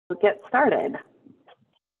get started.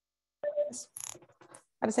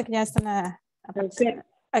 Parece que ya están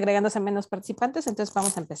agregándose menos participantes, entonces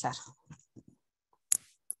vamos a empezar.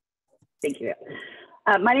 Thank you.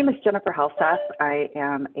 My name is Jennifer Halstaff. I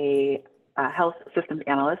am a health systems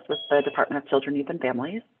analyst with the Department of Children, Youth and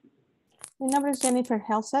Families. Mi nombre es Jennifer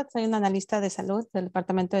Halstaff. Soy una analista de salud del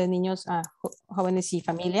Departamento de Niños, Jóvenes y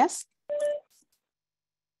Familias.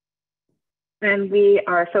 And we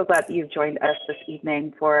are so glad that you've joined us this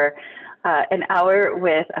evening for an hour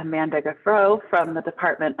with Amanda Gaffro from the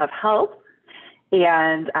Department of Health.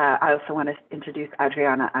 And I also want to introduce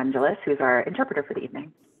Adriana Angeles, who's our interpreter for the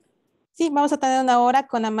evening. Sí, vamos a tener una hora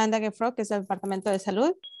con Amanda Gaffro, que es del Departamento de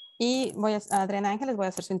Salud, y Adriana Ángeles, voy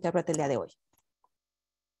a ser su intérprete el día de hoy.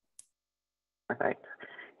 Perfect.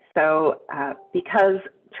 So because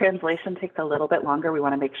translation takes a little bit longer, we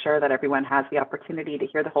want to make sure that everyone has the opportunity to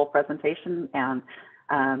hear the whole presentation and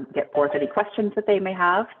get forth any questions that they may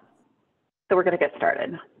have. So we're going to get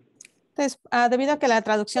started. Entonces, debido a que la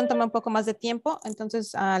traducción toma un poco más de tiempo,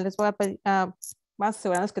 entonces les voy a pedir, vamos a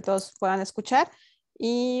asegurarnos que todos puedan escuchar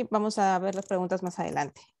y vamos a ver las preguntas más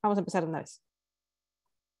adelante. Vamos a empezar de una vez.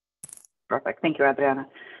 Perfect. Thank you, Adriana.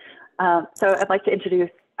 So I'd like to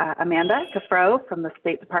introduce Amanda Gaffro from the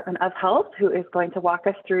State Department of Health, who is going to walk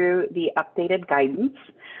us through the updated guidance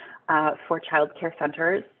for child care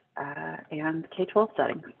centers and K-12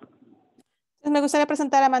 settings. Me gustaría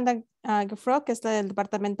presentar a Amanda Gaffro, que es del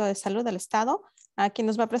Departamento de Salud del Estado, quien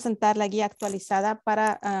nos va a presentar la guía actualizada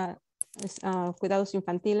para cuidados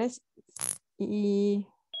infantiles y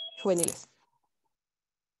juveniles.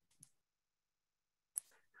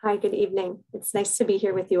 Hi, good evening. It's nice to be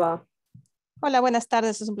here with you all. Hola, buenas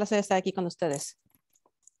tardes. Es un placer estar aquí con ustedes.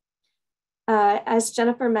 As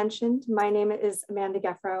Jennifer mentioned, my name is Amanda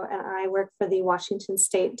Gaffro, and I work for the Washington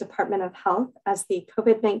State Department of Health as the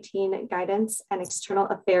COVID-19 Guidance and External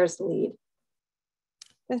Affairs Lead.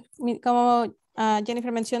 Como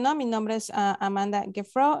Jennifer mencionó, mi nombre es Amanda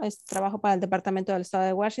Gaffro. Trabajo para el Departamento del Estado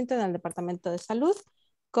de Washington, en el Departamento de Salud,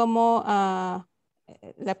 como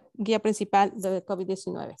la guía principal de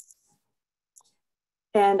COVID-19.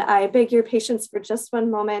 And I beg your patience for just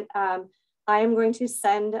one moment. I am going to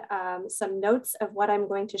send some notes of what I'm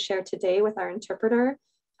going to share today with our interpreter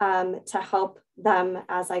to help them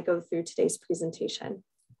as I go through today's presentation.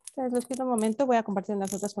 Les pido un momento, voy a compartir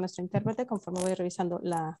unas notas con nuestro intérprete conforme voy revisando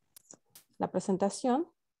la presentación.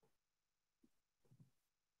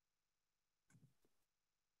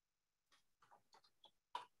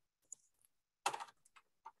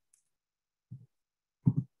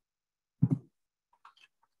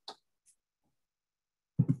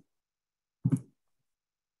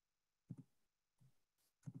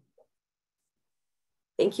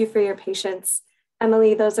 Thank you for your patience.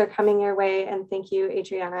 Emily, those are coming your way, and thank you,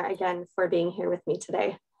 Adriana, again, for being here with me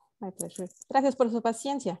today. My pleasure. Gracias por su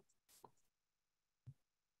paciencia.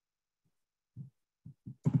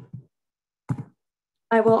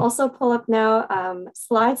 I will also pull up now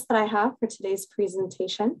slides that I have for today's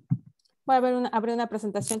presentation. Voy a abrir una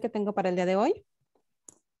presentación que tengo para el día de hoy.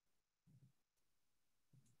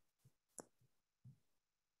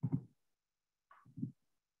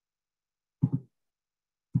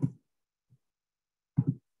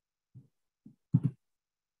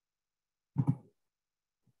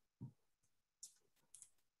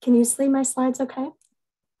 Can you see my slides okay?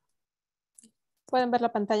 ¿Pueden ver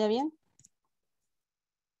la pantalla bien?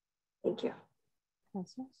 Thank you.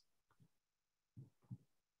 Gracias.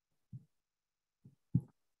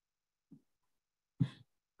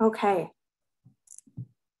 Okay.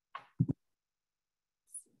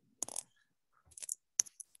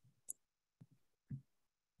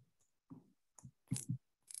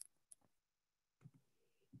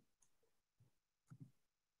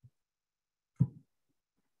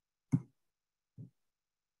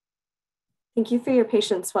 Thank you for your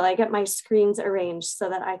patience while I get my screens arranged so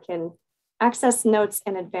that I can access notes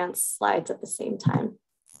and advance slides at the same time.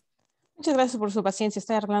 Muchas gracias por su paciencia.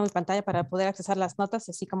 Estoy arreglando mi pantalla para poder accesar las notas,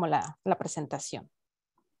 así como la presentación.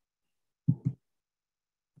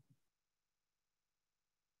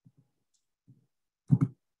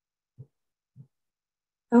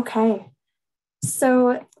 Okay,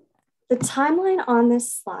 so the timeline on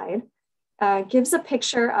this slide gives a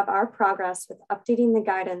picture of our progress with updating the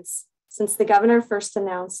guidance since the governor first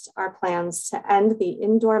announced our plans to end the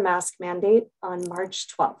indoor mask mandate on March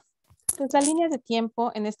 12th. Entonces, la línea de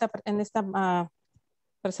tiempo en esta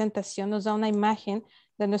presentación nos da una imagen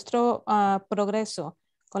de nuestro progreso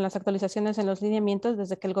con las actualizaciones en los lineamientos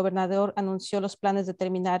desde que el gobernador anunció los planes de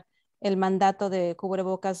terminar el mandato de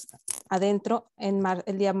cubrebocas adentro en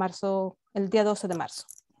el día 12 de marzo.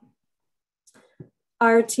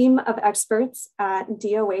 Our team of experts at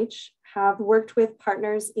DOH have worked with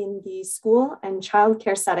partners in the school and child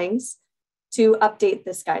care settings to update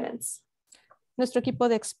this guidance. Nuestro equipo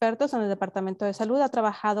de expertos en el Departamento de Salud ha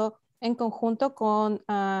trabajado en conjunto con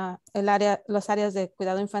las áreas de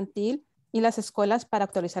cuidado infantil y las escuelas para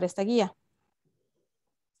actualizar esta guía.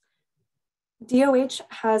 DOH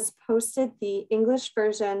has posted the English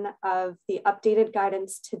version of the updated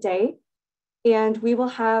guidance today, and we will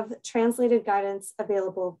have translated guidance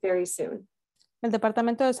available very soon. El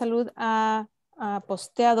Departamento de Salud ha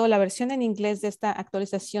posteado la versión en inglés de esta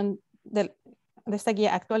actualización de esta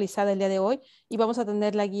guía actualizada el día de hoy y vamos a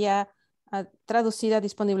tener la guía traducida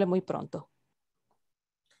disponible muy pronto.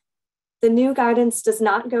 The new guidance does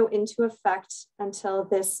not go into effect until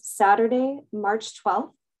this Saturday, March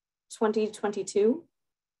 12th, 2022.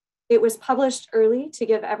 It was published early to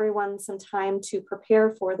give everyone some time to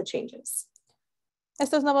prepare for the changes.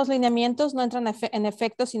 Estos nuevos lineamientos no entran en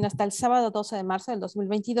efecto sino hasta el sábado 12 de marzo del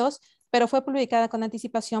 2022, pero fue publicada con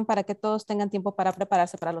anticipación para que todos tengan tiempo para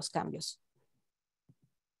prepararse para los cambios.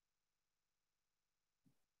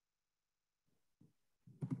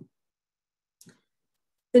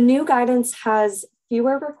 The new guidance has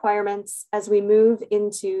fewer requirements as we move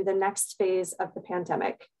into the next phase of the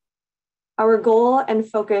pandemic. Our goal and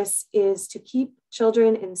focus is to keep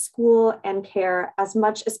children in school and care as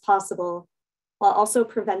much as possible while also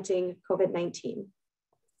preventing COVID-19.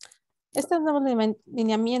 Estos nuevos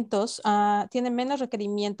lineamientos tienen menos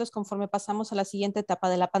requerimientos conforme pasamos a la siguiente etapa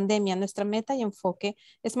de la pandemia. Nuestra meta y enfoque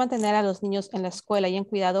es mantener a los niños en la escuela y en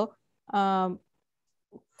cuidado,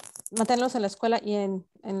 mantenerlos en la escuela y en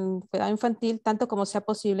cuidado infantil tanto como sea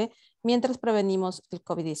posible mientras prevenimos el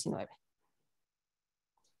COVID-19.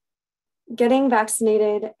 Getting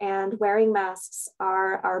vaccinated and wearing masks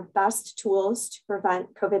are our best tools to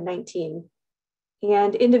prevent COVID-19.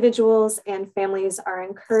 And individuals and families are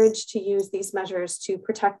encouraged to use these measures to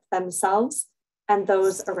protect themselves and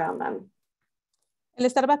those around them. El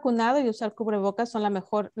estar vacunado y usar cubrebocas son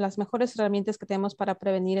las mejores herramientas que tenemos para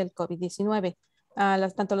prevenir el COVID-19.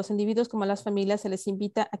 Tanto a los individuos como a las familias se les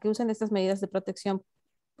invita a que usen estas medidas de protección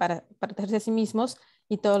para protegerse a sí mismos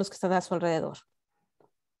y todos los que están a su alrededor.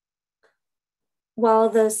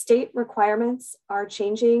 While the state requirements are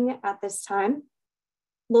changing at this time,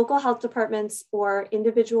 local health departments or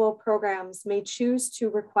individual programs may choose to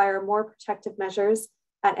require more protective measures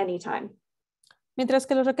at any time. Mientras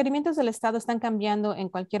que los requerimientos del Estado están cambiando en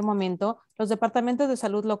cualquier momento, los departamentos de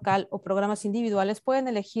salud local o programas individuales pueden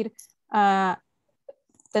elegir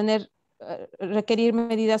requerir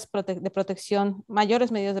medidas de protección,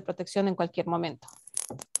 mayores medidas de protección en cualquier momento.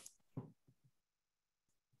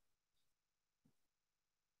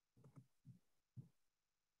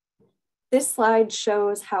 This slide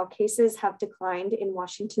shows how cases have declined in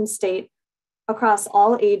Washington state across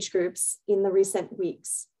all age groups in the recent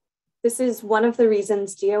weeks. This is one of the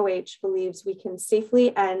reasons DOH believes we can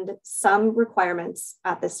safely end some requirements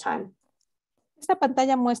at this time. Esta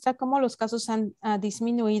pantalla muestra cómo los casos han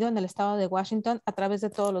disminuido en el estado de Washington a través de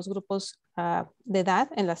todos los grupos de edad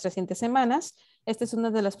en las recientes semanas. Esta es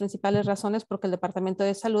una de las principales razones por que el Departamento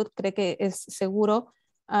de Salud cree que es seguro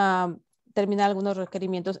terminar algunos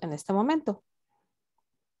requerimientos en este momento.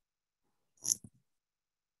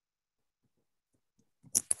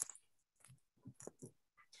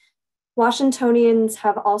 Washingtonians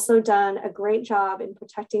have also done a great job in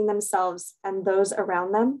protecting themselves and those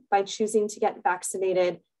around them by choosing to get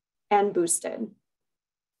vaccinated and boosted.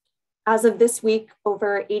 As of this week,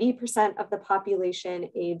 over 80% of the population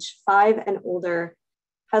age 5 and older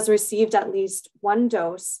has received at least one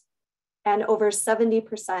dose, and over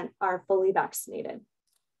 70% are fully vaccinated.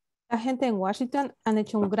 La gente en Washington han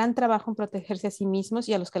hecho un gran trabajo en protegerse a sí mismos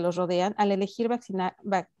y a los que los rodean al elegir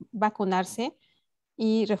vacunarse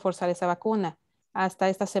y reforzar esa vacuna. Hasta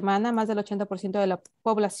esta semana, más del 80% de la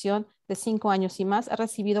población de 5 años y más ha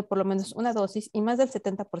recibido por lo menos una dosis y más del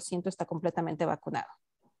 70% está completamente vacunado.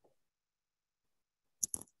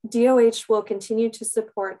 DOH will continue to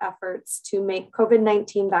support efforts to make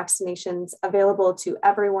COVID-19 vaccinations available to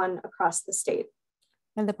everyone across the state.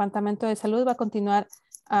 El Departamento de Salud va a continuar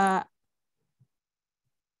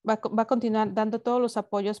dando todos los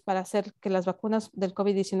apoyos para hacer que las vacunas del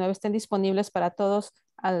COVID-19 estén disponibles para todos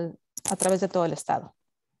a través de todo el estado.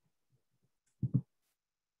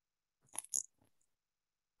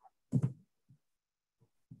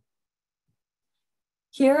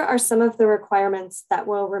 Here are some of the requirements that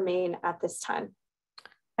will remain at this time.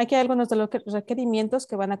 Aquí hay algunos de los requerimientos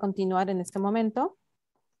que van a continuar en este momento.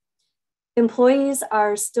 Employees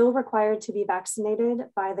are still required to be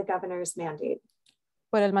vaccinated by the governor's mandate.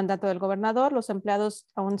 Por el mandato del gobernador, los empleados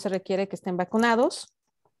aún se requiere que estén vacunados.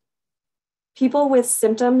 People with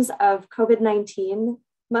symptoms of COVID-19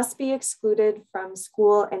 must be excluded from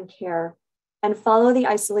school and care and follow the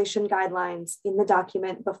isolation guidelines in the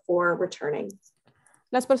document before returning.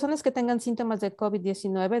 Las personas que tengan síntomas de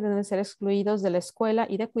COVID-19 deben ser excluidos de la escuela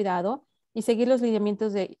y de cuidado y seguir los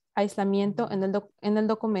lineamientos de aislamiento en el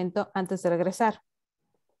documento antes de regresar.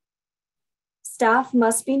 Staff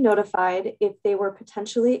must be notified if they were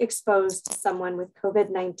potentially exposed to someone with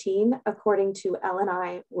COVID-19 according to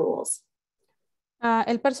L&I rules.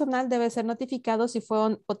 El personal debe ser notificado si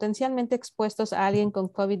fueron potencialmente expuestos a alguien con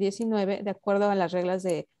COVID-19 de acuerdo a las reglas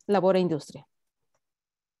de labor e industria.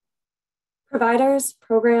 Providers,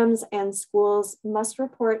 programs, and schools must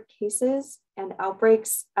report cases and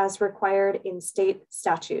outbreaks as required in state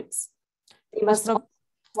statutes. They must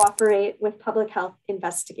cooperate with public health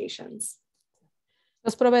investigations.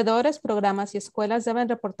 Los proveedores, programas y escuelas deben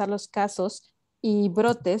reportar los casos y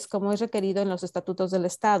brotes como es requerido en los estatutos del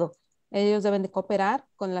Estado. Ellos deben de cooperar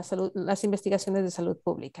con las investigaciones de salud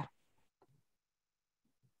pública.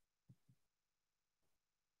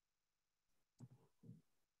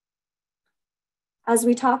 As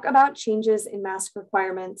we talk about changes in mask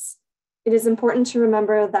requirements, it is important to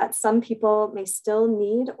remember that some people may still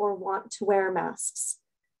need or want to wear masks.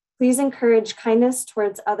 Please encourage kindness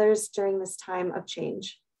towards others during this time of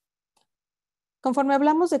change. Conforme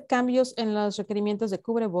hablamos de cambios en los requerimientos de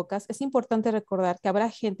cubrebocas, es importante recordar que habrá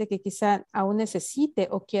gente que quizá aún necesite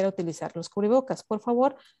o quiera utilizar los cubrebocas. Por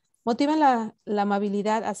favor, motiven la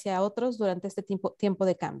amabilidad hacia otros durante este tiempo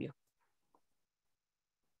de cambio.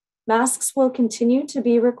 Masks will continue to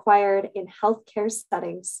be required in healthcare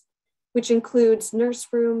settings, which includes nurse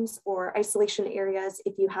rooms or isolation areas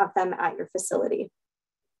if you have them at your facility.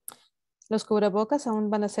 Los cubrebocas aún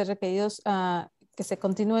van a ser requeridos que se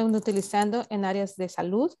continúen utilizando en áreas de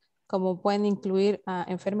salud, como pueden incluir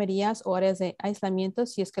enfermerías o áreas de aislamiento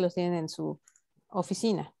si es que los tienen en su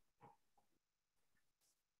oficina.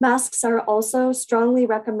 Masks are also strongly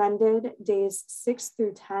recommended days 6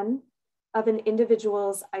 through 10 of an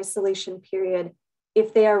individual's isolation period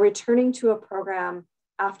if they are returning to a program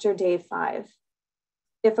after day 5.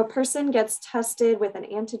 If a person gets tested with an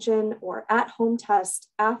antigen or at-home test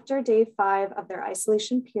after day 5 of their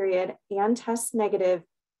isolation period and tests negative,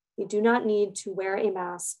 they do not need to wear a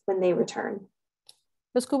mask when they return.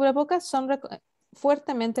 Los cubrebocas son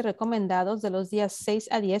fuertemente recomendados de los días 6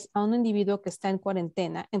 a 10 a un individuo que está en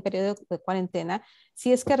cuarentena, en periodo de cuarentena,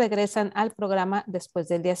 si es que regresan al programa después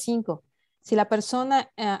del día 5. Si la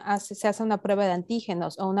persona se hace una prueba de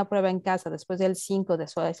antígenos o una prueba en casa después del 5 de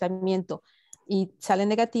su aislamiento y sale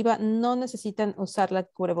negativa, no necesitan usar la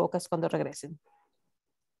cubrebocas cuando regresen.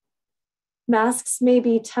 Masks may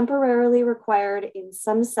be temporarily required in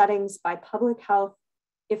some settings by public health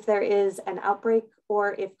if there is an outbreak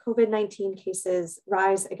or if COVID-19 cases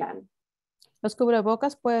rise again. Los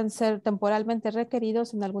cubrebocas pueden ser temporalmente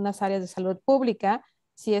requeridos en algunas áreas de salud pública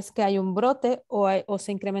si es que hay un brote o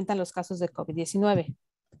se incrementan los casos de COVID-19.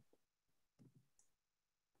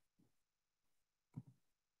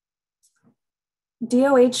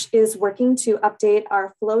 DOH is working to update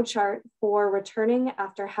our flow chart for returning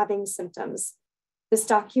after having symptoms. This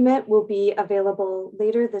document will be available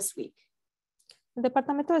later this week. El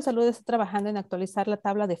Departamento de Salud está trabajando en actualizar la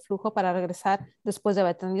tabla de flujo para regresar después de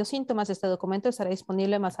haber tenido síntomas. Este documento estará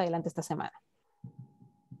disponible más adelante esta semana.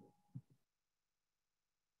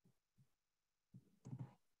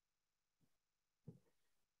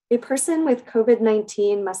 A person with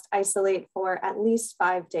COVID-19 must isolate for at least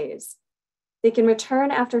 5 days. They can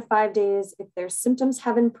return after 5 days if their symptoms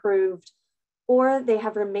have improved or they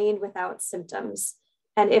have remained without symptoms,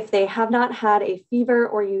 and if they have not had a fever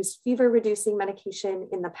or used fever-reducing medication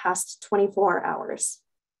in the past 24 hours.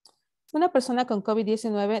 Una persona con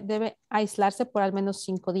COVID-19 debe aislarse por al menos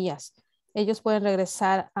 5 días. Ellos pueden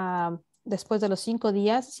regresar después de los 5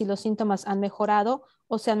 días si los síntomas han mejorado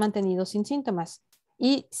o se han mantenido sin síntomas.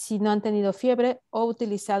 Y si no han tenido fiebre o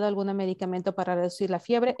utilizado algún medicamento para reducir la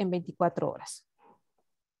fiebre en 24 horas.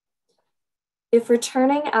 If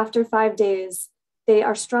returning after 5 days, they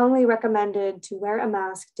are strongly recommended to wear a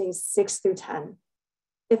mask days 6 through 10.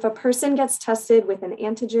 If a person gets tested with an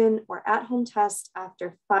antigen or at-home test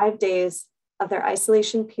after 5 days of their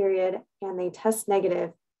isolation period and they test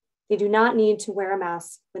negative, they do not need to wear a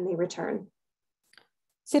mask when they return.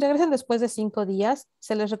 Si regresan después de 5 días,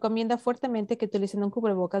 se les recomienda fuertemente que utilicen un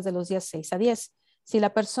cubrebocas de los días 6 a 10. Si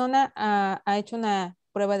la persona ha hecho una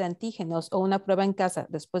prueba de antígenos o una prueba en casa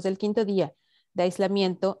después del 5º día de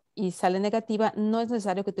aislamiento y sale negativa, no es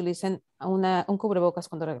necesario que utilicen un cubrebocas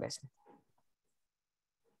cuando regresen.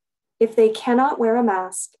 If they cannot wear a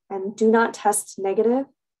mask and do not test negative,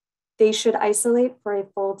 they should isolate for a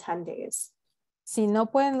full 10 days. Si no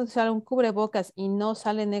pueden usar un cubrebocas y no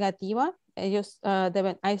sale negativa, ellos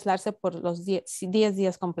deben aislarse por los 10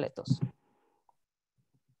 días completos.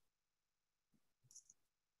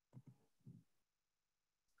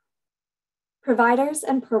 Providers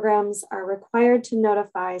and programs are required to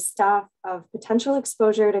notify staff of potential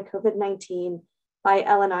exposure to COVID-19 by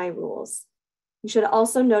L&I rules. You should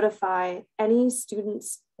also notify any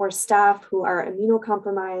students or staff who are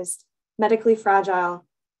immunocompromised, medically fragile,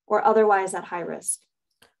 or otherwise at high risk.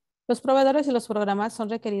 Los proveedores y los programas son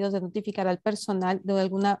requeridos de notificar al personal de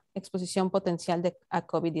alguna exposición potencial a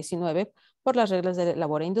COVID-19 por las reglas de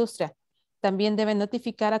labor e industria. También deben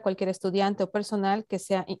notificar a cualquier estudiante o personal que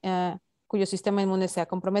sea, cuyo sistema inmune sea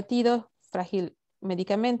comprometido, frágil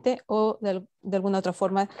médicamente o de alguna otra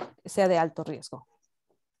forma sea de alto riesgo.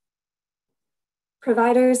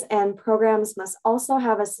 Providers and programs must also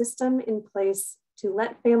have a system in place to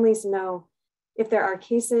let families know if there are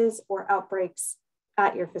cases or outbreaks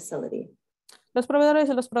at your facility. Los proveedores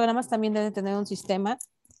y los programas también deben tener un sistema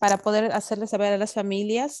para poder hacerles saber a las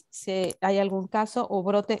familias si hay algún caso o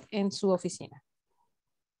brote en su oficina.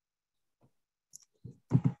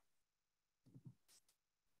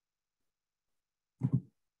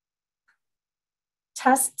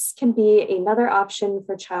 Tests can be another option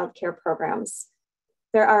for childcare programs.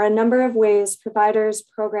 There are a number of ways providers,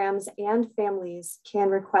 programs, and families can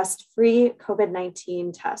request free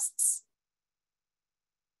COVID-19 tests.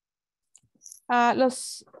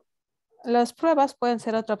 Las pruebas pueden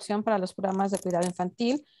ser otra opción para los programas de cuidado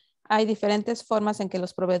infantil. Hay diferentes formas en que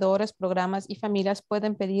los proveedores, programas y familias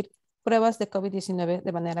pueden pedir pruebas de COVID-19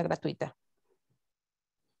 de manera gratuita.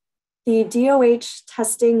 The DOH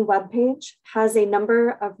testing webpage has a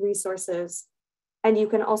number of resources, and you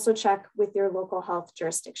can also check with your local health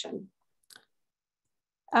jurisdiction.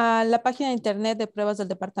 La página de internet de pruebas del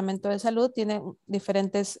Departamento de Salud tiene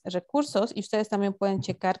diferentes recursos y ustedes también pueden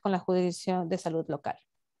checar con la jurisdicción de salud local.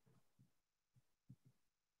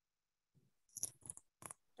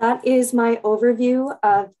 That is my overview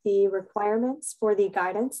of the requirements for the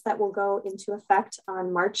guidance that will go into effect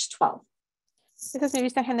on March 12th. Esa es mi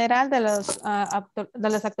vista general de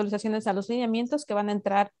las actualizaciones a los lineamientos que van a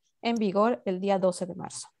entrar en vigor el día 12 de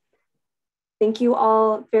marzo. Thank you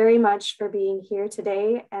all very much for being here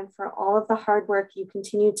today and for all of the hard work you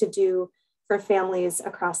continue to do for families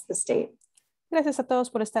across the state. Gracias a todos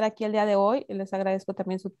por estar aquí el día de hoy. Les agradezco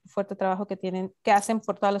también su fuerte trabajo que hacen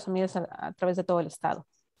por todas las familias a través de todo el estado.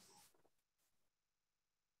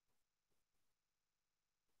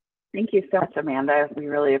 Thank you so much, Amanda. We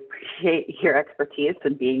really appreciate your expertise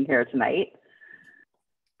and being here tonight.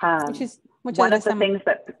 Muchas one of the things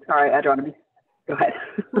that, sorry, I don't want to be, go ahead.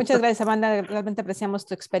 Muchas gracias, Amanda. Realmente apreciamos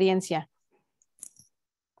tu experiencia.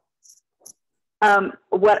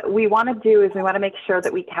 What we want to do is we want to make sure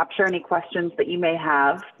that we capture any questions that you may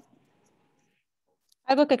have.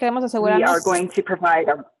 Algo que queremos asegurarnos we are going to provide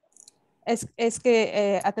es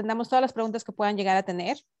que atendamos todas las preguntas que puedan llegar a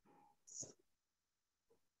tener.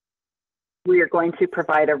 We are going to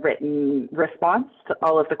provide a written response to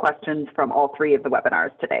all of the questions from all three of the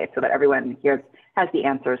webinars today so that everyone here has the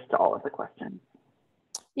answers to all of the questions.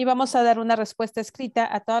 Y vamos a dar una respuesta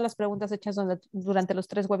escrita a todas las preguntas hechas durante los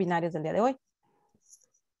 3 webinarios del día de hoy.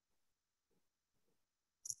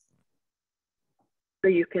 So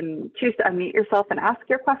you can choose to unmute yourself and ask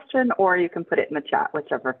your question, or you can put it in the chat,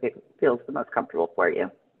 whichever feels the most comfortable for you.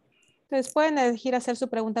 Entonces pueden elegir hacer su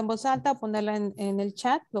pregunta en voz alta o ponerla en el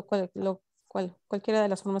chat, cualquiera de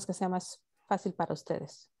las formas que sea más fácil para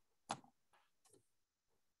ustedes.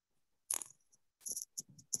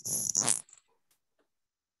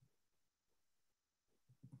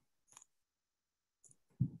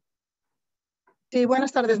 Sí,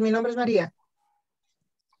 buenas tardes. Mi nombre es María.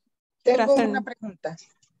 Tengo una pregunta.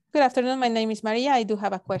 Good afternoon. My name is Maria. I do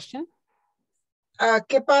have a question.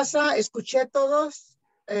 ¿Qué pasa? Escuché todas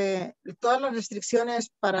las restricciones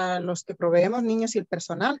para los que proveemos niños y el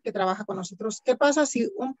personal que trabaja con nosotros. ¿Qué pasa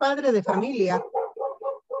si un padre de familia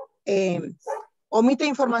omite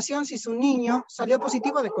información si su niño salió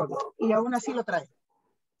positivo de COVID y aún así lo trae?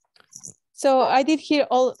 So I did hear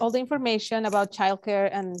all the information about childcare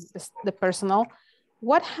and the personal.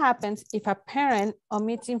 What happens if a parent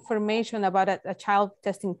omits information about a child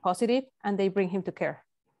testing positive and they bring him to care?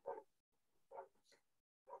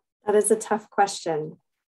 That is a tough question.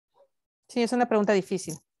 Sí, es una pregunta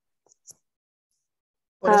difícil.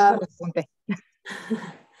 Por eso lo pregunté.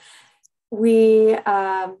 We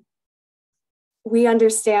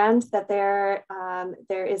understand that there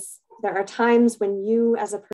are times when you as a